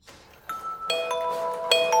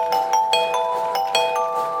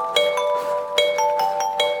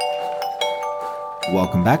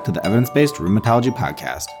Welcome back to the Evidence-Based Rheumatology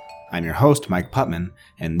Podcast. I'm your host, Mike Putman,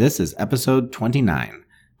 and this is episode 29,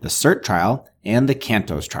 the CIRT trial and the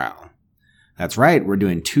CANTOS trial. That's right, we're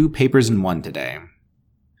doing 2 papers in 1 today.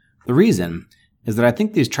 The reason is that I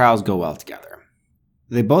think these trials go well together.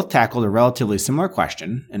 They both tackled a relatively similar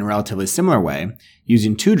question in a relatively similar way,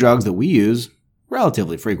 using 2 drugs that we use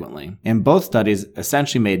relatively frequently, and both studies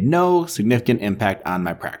essentially made no significant impact on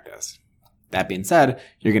my practice. That being said,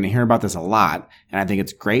 you're going to hear about this a lot, and I think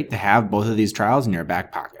it's great to have both of these trials in your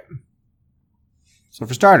back pocket. So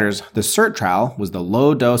for starters, the CIRT trial was the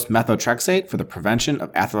low-dose methotrexate for the prevention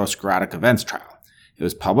of atherosclerotic events trial. It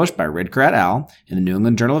was published by Ridker et al. In the New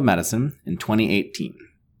England Journal of Medicine in 2018.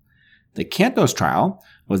 The CANTOS trial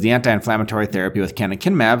was the anti-inflammatory therapy with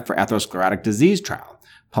canakinumab for atherosclerotic disease trial,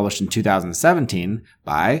 published in 2017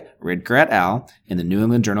 by Ridker et al. In the New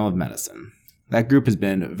England Journal of Medicine. That group has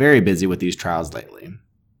been very busy with these trials lately.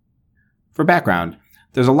 For background,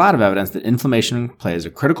 there's a lot of evidence that inflammation plays a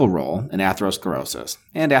critical role in atherosclerosis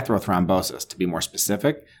and atherothrombosis, to be more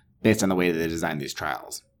specific, based on the way that they designed these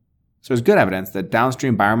trials. So there's good evidence that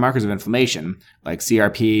downstream biomarkers of inflammation, like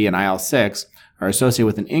CRP and IL-6, are associated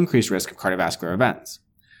with an increased risk of cardiovascular events.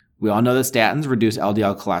 We all know that statins reduce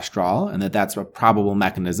LDL cholesterol and that that's a probable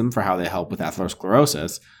mechanism for how they help with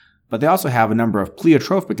atherosclerosis, but they also have a number of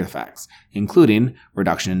pleiotropic effects, including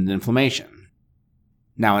reduction in inflammation.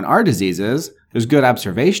 Now, in our diseases, there's good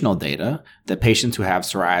observational data that patients who have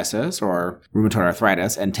psoriasis or rheumatoid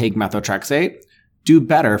arthritis and take methotrexate do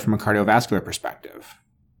better from a cardiovascular perspective.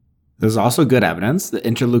 There's also good evidence that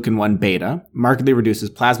interleukin-1 beta markedly reduces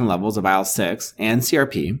plasma levels of IL-6 and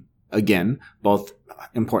CRP, again, both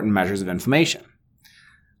important measures of inflammation.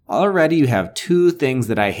 Already you have 2 things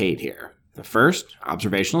that I hate here. The first,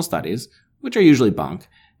 observational studies, which are usually bunk,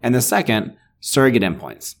 and the second, surrogate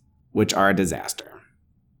endpoints, which are a disaster.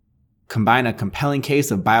 Combine a compelling case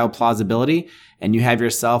of bioplausibility, and you have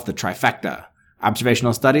yourself the trifecta: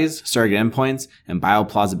 observational studies, surrogate endpoints, and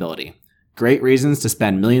bioplausibility. Great reasons to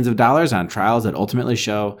spend millions of dollars on trials that ultimately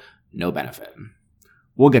show no benefit.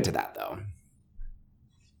 We'll get to that, though.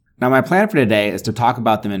 Now, my plan for today is to talk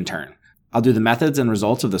about them in turn. I'll do the methods and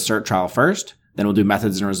results of the CIRT trial first, then we'll do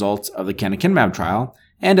methods and results of the canakinumab trial,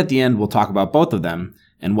 and at the end we'll talk about both of them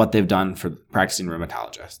and what they've done for practicing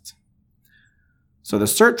rheumatologists. So the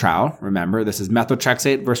CIRT trial, remember this is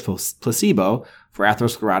methotrexate versus placebo for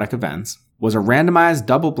atherosclerotic events, was a randomized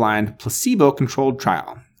double-blind placebo-controlled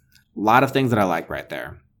trial. A lot of things that I like right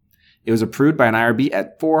there. It was approved by an IRB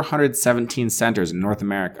at 417 centers in North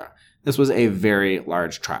America. This was a very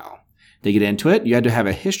large trial. To get into it, you had to have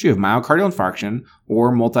a history of myocardial infarction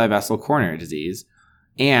or multivessel coronary disease,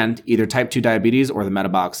 and either type 2 diabetes or the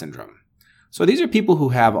metabolic syndrome. So these are people who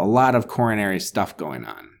have a lot of coronary stuff going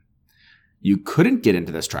on. You couldn't get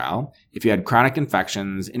into this trial if you had chronic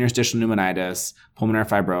infections, interstitial pneumonitis, pulmonary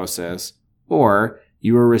fibrosis, or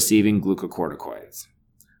you were receiving glucocorticoids.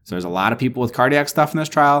 So there's a lot of people with cardiac stuff in this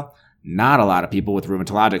trial, not a lot of people with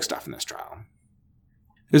rheumatologic stuff in this trial.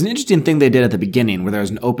 There's an interesting thing they did at the beginning where there was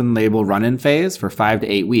an open label run-in phase for 5 to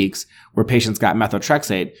 8 weeks where patients got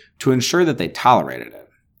methotrexate to ensure that they tolerated it.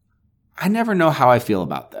 I never know how I feel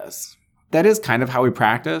about this. That is kind of how we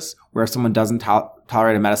practice, where if someone doesn't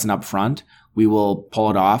tolerate a medicine up front, we will pull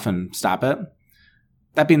it off and stop it.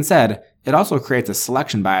 That being said, it also creates a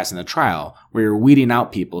selection bias in the trial where you're weeding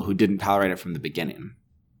out people who didn't tolerate it from the beginning.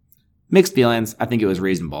 Mixed feelings, I think it was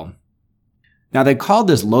reasonable. Now, they called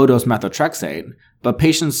this low-dose methotrexate, but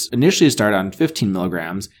patients initially started on 15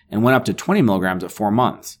 milligrams and went up to 20 milligrams at 4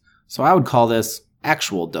 months. So I would call this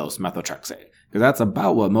actual dose methotrexate, because that's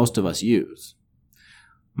about what most of us use.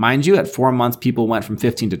 Mind you, at 4 months, people went from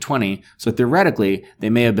 15 to 20, so theoretically, they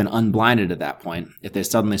may have been unblinded at that point if they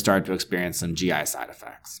suddenly started to experience some GI side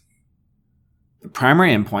effects. The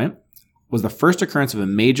primary endpoint was the first occurrence of a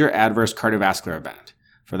major adverse cardiovascular event.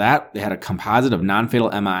 For that, they had a composite of non-fatal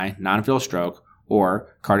MI, non-fatal stroke, or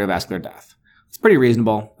cardiovascular death. It's pretty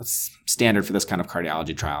reasonable. That's standard for this kind of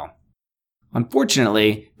cardiology trial.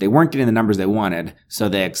 Unfortunately, they weren't getting the numbers they wanted, so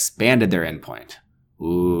they expanded their endpoint.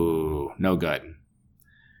 Ooh, no good.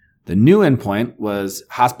 The new endpoint was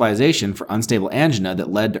hospitalization for unstable angina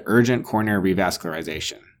that led to urgent coronary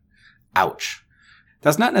revascularization. Ouch.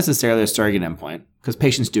 That's not necessarily a surrogate endpoint, because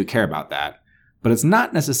patients do care about that, but it's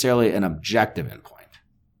not necessarily an objective endpoint.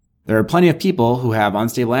 There are plenty of people who have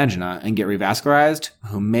unstable angina and get revascularized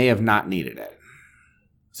who may have not needed it.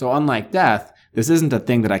 So unlike death, this isn't a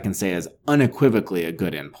thing that I can say is unequivocally a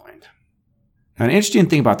good endpoint. Now, an interesting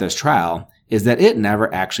thing about this trial is that it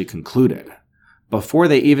never actually concluded. Before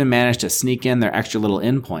they even managed to sneak in their extra little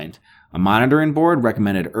endpoint, A monitoring board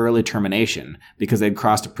recommended early termination because they'd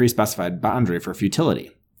crossed a pre-specified boundary for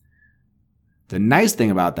futility. The nice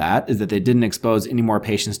thing about that is that they didn't expose any more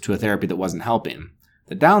patients to a therapy that wasn't helping.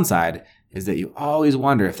 The downside is that you always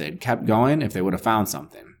wonder if they'd kept going if they would have found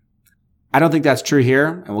something. I don't think that's true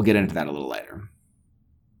here, and we'll get into that a little later.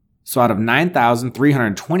 So out of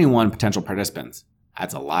 9,321 potential participants,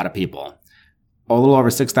 that's a lot of people. A little over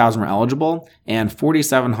 6,000 were eligible, and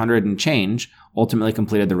 4,700 and change ultimately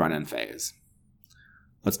completed the run-in phase.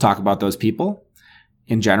 Let's talk about those people.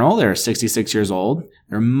 In general, they're 66 years old.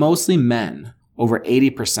 They're mostly men, over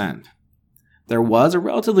 80%. There was a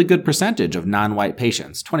relatively good percentage of non-white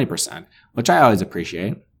patients, 20%, which I always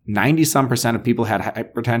appreciate. 90-some% of people had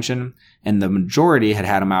hypertension, and the majority had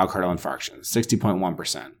had a myocardial infarction,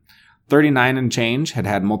 60.1%. 39 and change had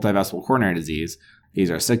had multivessel coronary disease. These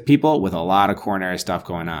are sick people with a lot of coronary stuff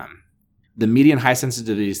going on. The median high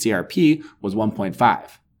sensitivity CRP was 1.5.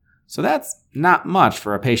 So that's not much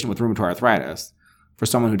for a patient with rheumatoid arthritis. For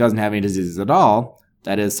someone who doesn't have any diseases at all,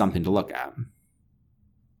 that is something to look at.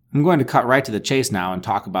 I'm going to cut right to the chase now and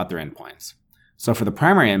talk about their endpoints. So for the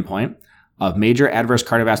primary endpoint of major adverse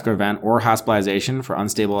cardiovascular event or hospitalization for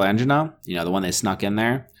unstable angina, the one they snuck in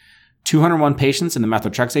there, 201 patients in the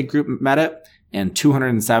methotrexate group met it, and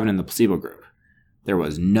 207 in the placebo group. There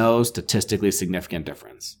was no statistically significant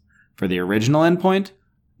difference. For the original endpoint,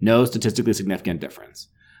 no statistically significant difference.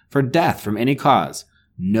 For death from any cause,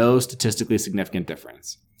 no statistically significant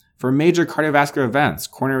difference. For major cardiovascular events,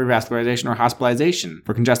 coronary revascularization or hospitalization,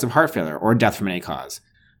 for congestive heart failure or death from any cause,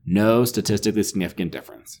 no statistically significant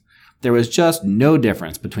difference. There was just no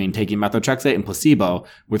difference between taking methotrexate and placebo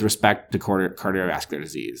with respect to cardiovascular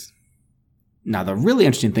disease. Now, the really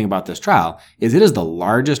interesting thing about this trial is it is the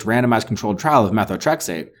largest randomized controlled trial of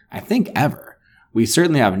methotrexate, I think, ever. We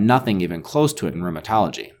certainly have nothing even close to it in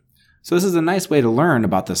rheumatology. So this is a nice way to learn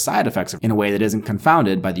about the side effects in a way that isn't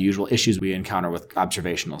confounded by the usual issues we encounter with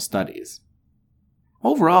observational studies.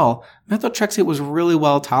 Overall, methotrexate was really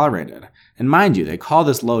well tolerated. And mind you, they call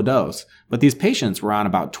this low dose, but these patients were on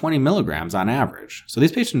about 20 milligrams on average. So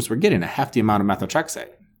these patients were getting a hefty amount of methotrexate.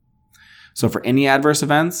 So for any adverse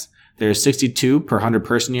events, there's 62 per 100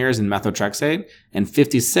 person years in methotrexate and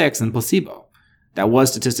 56 in placebo. That was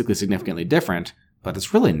statistically significantly different, but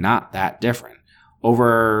it's really not that different.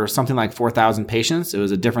 Over something like 4,000 patients, it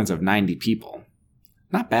was a difference of 90 people.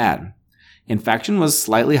 Not bad. Infection was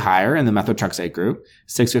slightly higher in the methotrexate group,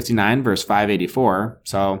 659 versus 584.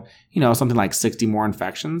 So, something like 60 more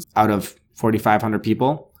infections out of 4,500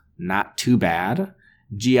 people. Not too bad.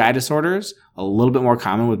 GI disorders, a little bit more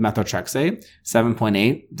common with methotrexate,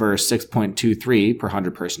 7.8 versus 6.23 per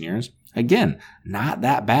 100 person years. Again, not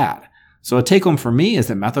that bad. So a take home for me is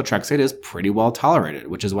that methotrexate is pretty well tolerated,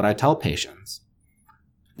 which is what I tell patients.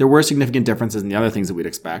 There were significant differences in the other things that we'd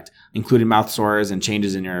expect, including mouth sores and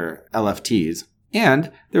changes in your LFTs.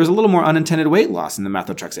 And there was a little more unintended weight loss in the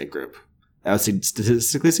methotrexate group. That was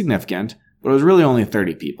statistically significant, but it was really only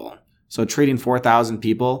 30 people. So treating 4,000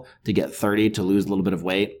 people to get 30 to lose a little bit of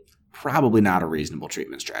weight, probably not a reasonable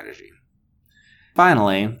treatment strategy.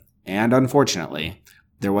 Finally, and unfortunately,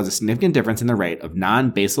 there was a significant difference in the rate of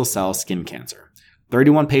non-basal cell skin cancer.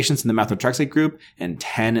 31 patients in the methotrexate group and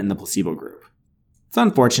 10 in the placebo group. It's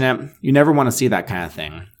unfortunate. You never want to see that kind of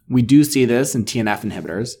thing. We do see this in TNF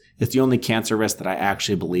inhibitors. It's the only cancer risk that I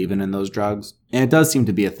actually believe in those drugs. And it does seem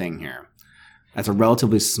to be a thing here. That's a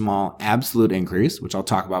relatively small absolute increase, which I'll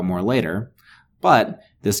talk about more later. But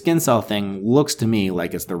the skin cell thing looks to me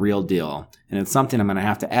like it's the real deal. And it's something I'm going to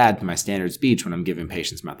have to add to my standard speech when I'm giving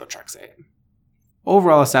patients methotrexate.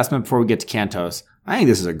 Overall assessment before we get to CANTOS, I think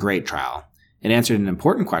this is a great trial. It answered an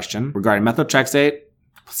important question regarding methotrexate,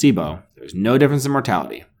 placebo. There's no difference in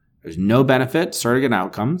mortality. There's no benefit to surrogate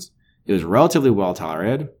outcomes. It was relatively well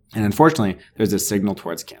tolerated. And unfortunately, there's a signal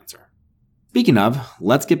towards cancer. Speaking of,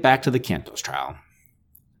 let's get back to the CANTOS trial.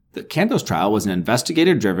 The CANTOS trial was an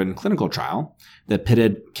investigator-driven clinical trial that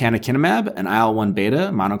pitted canakinumab, an IL-1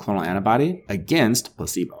 beta monoclonal antibody, against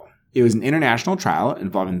placebo. It was an international trial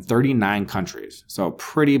involving 39 countries, so a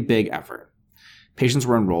pretty big effort. Patients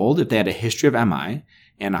were enrolled if they had a history of MI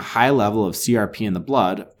and a high level of CRP in the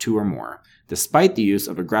blood, 2 or more, despite the use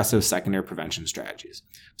of aggressive secondary prevention strategies.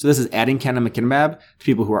 So this is adding canakinumab to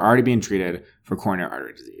people who are already being treated for coronary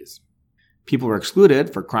artery disease. People were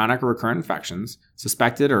excluded for chronic or recurrent infections,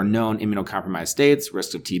 suspected or known immunocompromised states,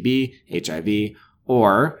 risk of TB, HIV,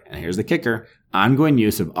 or, and here's the kicker, ongoing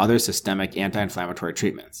use of other systemic anti-inflammatory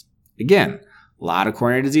treatments. Again, a lot of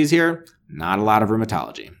coronary disease here, not a lot of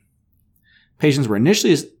rheumatology. Patients were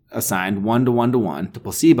initially assigned 1:1:1 to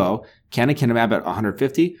placebo, canakinumab at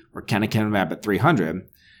 150 or canakinumab at 300.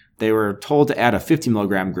 they were told to add a 50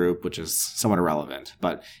 milligram group, which is somewhat irrelevant.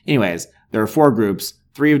 But anyways, there are 4 groups,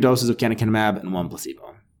 3 doses of canakinumab and 1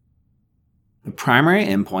 placebo. The primary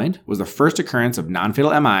endpoint was the first occurrence of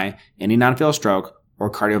non-fatal MI, any non-fatal stroke, or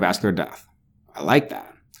cardiovascular death. I like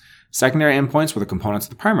that. Secondary endpoints were the components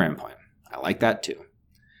of the primary endpoint. I like that too.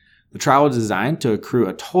 The trial was designed to accrue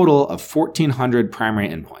a total of 1,400 primary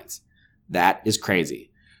endpoints. That is crazy.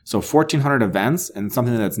 So 1,400 events, and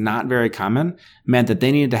something that's not very common, meant that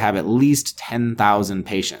they needed to have at least 10,000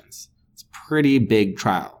 patients. It's a pretty big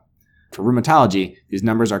trial. For rheumatology, these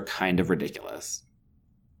numbers are kind of ridiculous.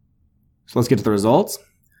 So let's get to the results.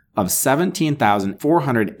 Of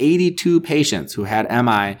 17,482 patients who had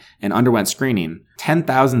MI and underwent screening,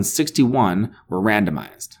 10,061 were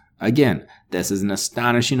randomized. Again, this is an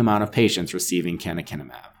astonishing amount of patients receiving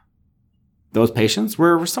canakinumab. Those patients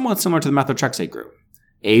were somewhat similar to the methotrexate group.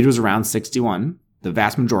 Age was around 61. The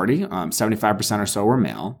vast majority, 75% or so, were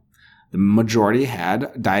male. The majority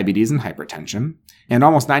had diabetes and hypertension. And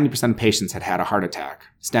almost 90% of patients had had a heart attack,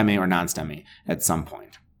 STEMI or non-STEMI, at some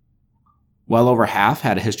point. Well over half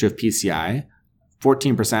had a history of PCI,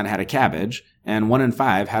 14% had a CABG, and 1 in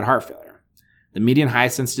 5 had heart failure. The median high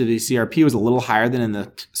sensitivity CRP was a little higher than in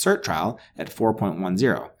the CIRT trial at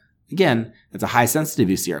 4.10. Again, it's a high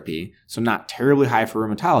sensitivity CRP, so not terribly high for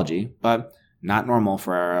rheumatology, but not normal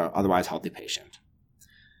for an otherwise healthy patient.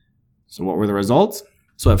 So what were the results?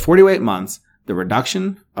 So at 48 months, the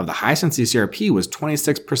reduction of the high sensitivity CRP was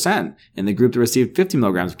 26% in the group that received 50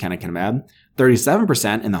 milligrams of canakinumab,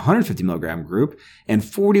 37% in the 150 milligram group, and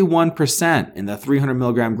 41% in the 300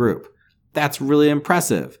 milligram group. That's really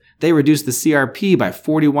impressive. They reduced the CRP by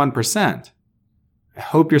 41%. I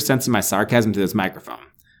hope you're sensing my sarcasm to this microphone.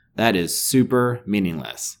 That is super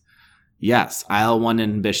meaningless. Yes, IL-1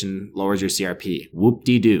 inhibition lowers your CRP.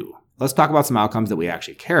 Whoop-de-doo. Let's talk about some outcomes that we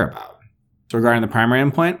actually care about. So regarding the primary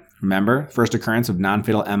endpoint, remember, first occurrence of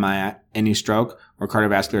non-fatal MI, any stroke, or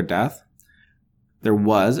cardiovascular death. There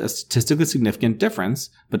was a statistically significant difference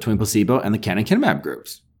between placebo and the canakinumab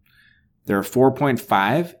groups. There are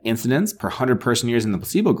 4.5 incidents per 100 person years in the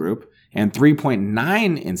placebo group and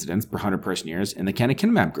 3.9 incidents per 100 person years in the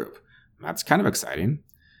canakinumab group. That's kind of exciting.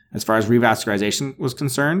 As far as revascularization was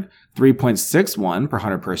concerned, 3.61 per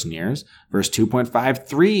 100 person years versus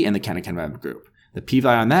 2.53 in the canakinumab group. The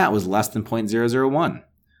p-value on that was less than 0.001.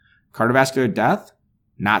 Cardiovascular death,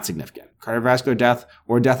 not significant. Cardiovascular death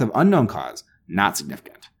or death of unknown cause, not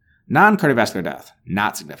significant. Non-cardiovascular death,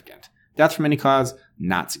 not significant. Death from any cause,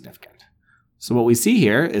 not significant. So what we see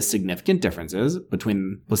here is significant differences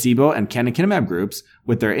between placebo and canakinumab groups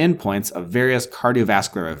with their endpoints of various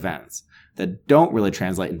cardiovascular events that don't really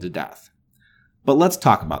translate into death. But let's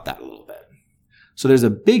talk about that a little bit. So there's a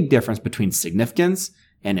big difference between significance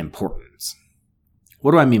and importance.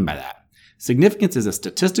 What do I mean by that? Significance is a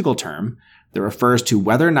statistical term that refers to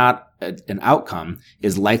whether or not an outcome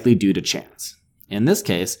is likely due to chance. In this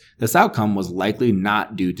case, this outcome was likely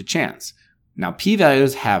not due to chance. Now,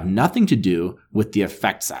 p-values have nothing to do with the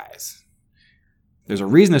effect size. There's a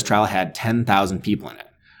reason this trial had 10,000 people in it.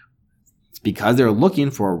 It's because they're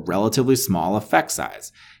looking for a relatively small effect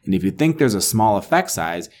size. And if you think there's a small effect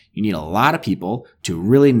size, you need a lot of people to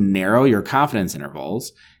really narrow your confidence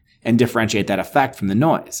intervals and differentiate that effect from the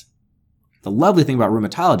noise. The lovely thing about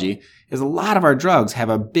rheumatology is a lot of our drugs have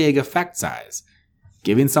a big effect size.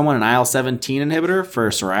 Giving someone an IL-17 inhibitor for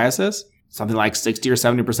psoriasis, something like 60 or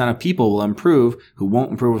 70% of people will improve who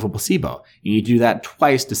won't improve with a placebo. You need to do that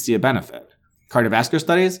twice to see a benefit. Cardiovascular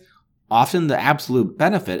studies, often the absolute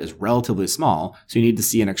benefit is relatively small, so you need to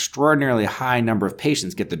see an extraordinarily high number of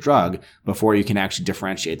patients get the drug before you can actually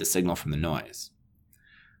differentiate the signal from the noise.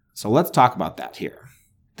 So let's talk about that here.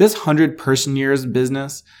 This 100-person years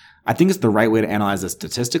business, I think it's the right way to analyze this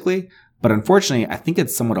statistically, but unfortunately, I think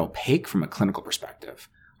it's somewhat opaque from a clinical perspective.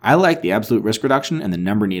 I like the absolute risk reduction and the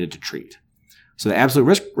number needed to treat. So the absolute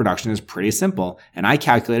risk reduction is pretty simple, and I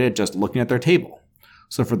calculated it just looking at their table.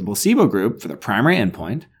 So for the placebo group, for the primary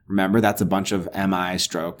endpoint, remember that's a bunch of MI,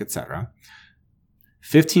 stroke, etc.,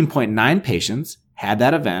 15.9 patients had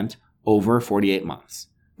that event over 48 months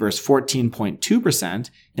versus 14.2%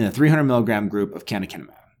 in the 300 milligram group of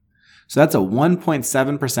canakinumab. So that's a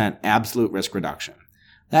 1.7% absolute risk reduction.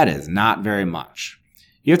 That is not very much.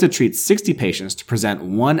 You have to treat 60 patients to present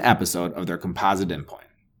one episode of their composite endpoint.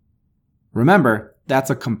 Remember, that's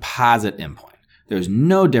a composite endpoint. There's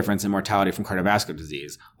no difference in mortality from cardiovascular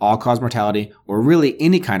disease, all-cause mortality, or really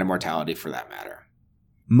any kind of mortality for that matter.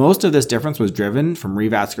 Most of this difference was driven from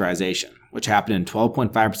revascularization, which happened in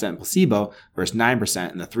 12.5% in placebo versus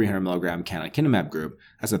 9% in the 300 milligram canakinumab group.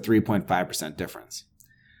 That's a 3.5% difference.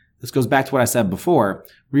 This goes back to what I said before.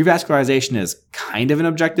 Revascularization is kind of an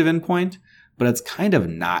objective endpoint, but it's kind of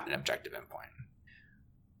not an objective endpoint.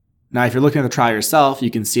 Now, if you're looking at the trial yourself,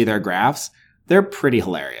 you can see their graphs. They're pretty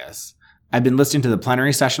hilarious. I've been listening to the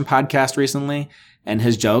Plenary Session podcast recently, and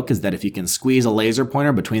his joke is that if you can squeeze a laser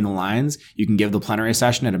pointer between the lines, you can give the plenary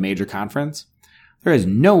session at a major conference. There is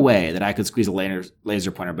no way that I could squeeze a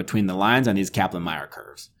laser pointer between the lines on these Kaplan-Meier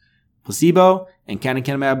curves. Placebo and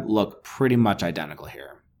canakinumab look pretty much identical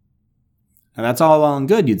here. Now that's all well and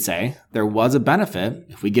good, you'd say. There was a benefit.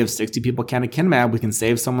 If we give 60 people canakinumab, we can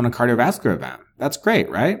save someone a cardiovascular event. That's great,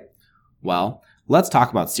 right? Well, let's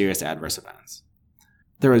talk about serious adverse events.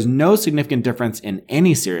 There was no significant difference in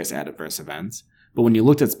any serious adverse events, but when you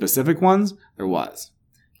looked at specific ones, there was.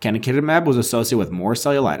 Canakinumab was associated with more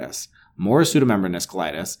cellulitis, more pseudomembranous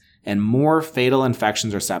colitis, and more fatal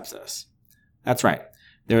infections or sepsis. That's right.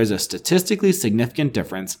 There is a statistically significant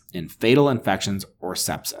difference in fatal infections or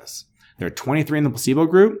sepsis. There are 23 in the placebo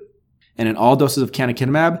group, and in all doses of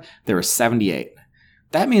canakinumab, there were 78.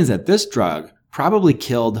 That means that this drug probably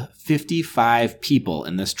killed 55 people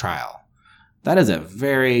in this trial. That is a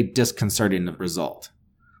very disconcerting result.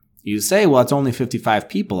 You say, well, it's only 55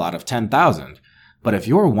 people out of 10,000, but if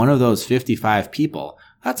you're one of those 55 people,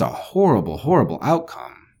 that's a horrible, horrible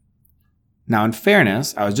outcome. Now, in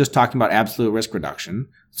fairness, I was just talking about absolute risk reduction,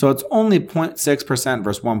 so it's only 0.6%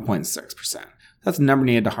 versus 1.6%. That's a number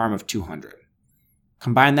needed to harm of 200.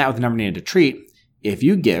 Combine that with the number needed to treat. If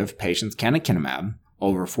you give patients canakinumab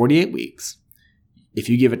over 48 weeks, if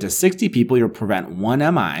you give it to 60 people, you'll prevent 1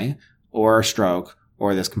 MI or a stroke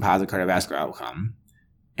or this composite cardiovascular outcome.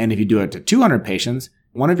 And if you do it to 200 patients,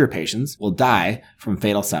 one of your patients will die from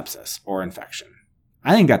fatal sepsis or infection.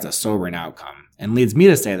 I think that's a sobering outcome and leads me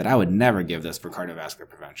to say that I would never give this for cardiovascular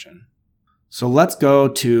prevention. So let's go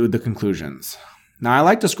to the conclusions. Now, I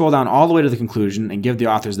like to scroll down all the way to the conclusion and give the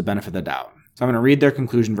authors the benefit of the doubt. So I'm going to read their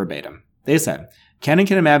conclusion verbatim. They said,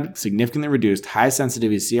 canakinumab significantly reduced high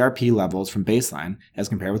sensitivity CRP levels from baseline as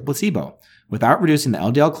compared with placebo, without reducing the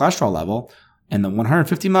LDL cholesterol level, and the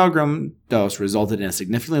 150 milligram dose resulted in a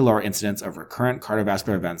significantly lower incidence of recurrent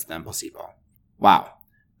cardiovascular events than placebo. Wow,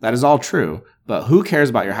 that is all true, but who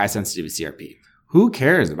cares about your high sensitivity CRP? Who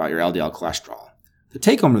cares about your LDL cholesterol? The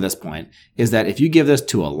take home to this point is that if you give this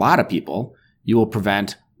to a lot of people, you will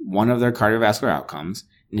prevent one of their cardiovascular outcomes,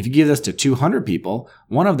 and if you give this to 200 people,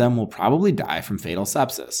 one of them will probably die from fatal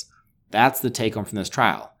sepsis. That's the take home from this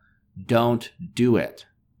trial. Don't do it.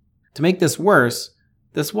 To make this worse,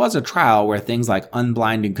 this was a trial where things like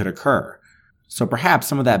unblinding could occur, so perhaps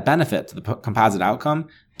some of that benefit to the composite outcome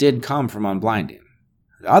did come from unblinding.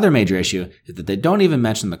 The other major issue is that they don't even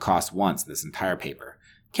mention the cost once in this entire paper.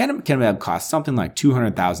 Canakinumab costs something like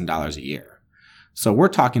 $200,000 a year. So we're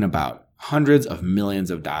talking about hundreds of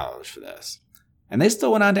millions of dollars for this. And they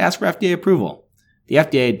still went on to ask for FDA approval. The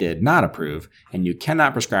FDA did not approve, and you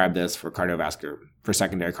cannot prescribe this for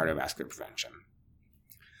secondary cardiovascular prevention.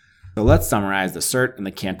 So let's summarize the CIRT and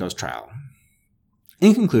the CANTOS trial.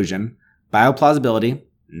 In conclusion, bioplausibility,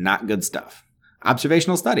 not good stuff.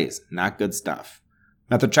 Observational studies, not good stuff.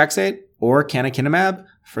 Methotrexate or canakinumab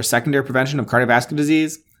for secondary prevention of cardiovascular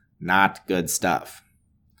disease, not good stuff.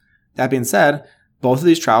 That being said, both of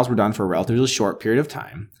these trials were done for a relatively short period of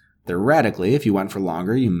time. Theoretically, if you went for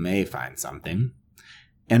longer, you may find something.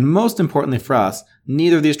 And most importantly for us,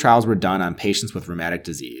 neither of these trials were done on patients with rheumatic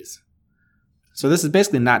disease. So this has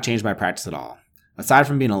basically not changed my practice at all. Aside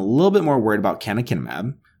from being a little bit more worried about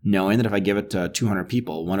canakinumab, knowing that if I give it to 200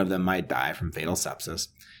 people, one of them might die from fatal sepsis,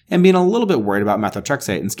 and being a little bit worried about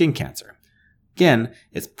methotrexate and skin cancer. Again,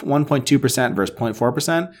 it's 1.2% versus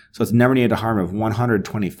 0.4%, so it's never needed a harm of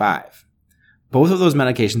 125. Both of those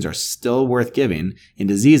medications are still worth giving in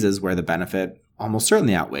diseases where the benefit almost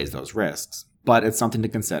certainly outweighs those risks, but it's something to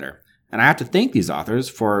consider. And I have to thank these authors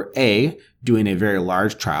for A, doing a very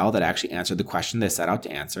large trial that actually answered the question they set out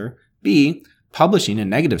to answer, B, publishing a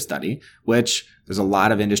negative study, which there's a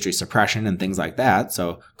lot of industry suppression and things like that,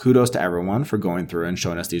 so kudos to everyone for going through and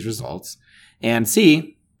showing us these results, and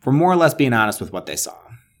C, for more or less being honest with what they saw.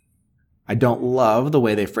 I don't love the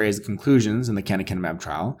way they phrased the conclusions in the canakinumab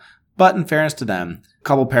trial, but in fairness to them, a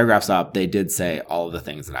couple paragraphs up, they did say all of the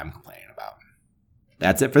things that I'm complaining about.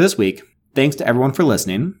 That's it for this week. Thanks to everyone for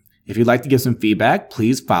listening. If you'd like to give some feedback,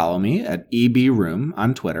 please follow me at EBRoom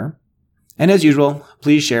on Twitter. And as usual,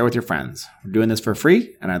 please share with your friends. We're doing this for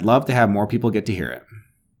free, and I'd love to have more people get to hear it.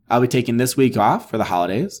 I'll be taking this week off for the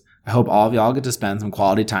holidays. I hope all of y'all get to spend some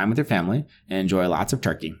quality time with your family and enjoy lots of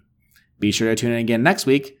turkey. Be sure to tune in again next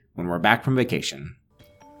week when we're back from vacation.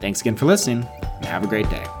 Thanks again for listening, and have a great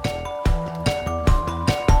day.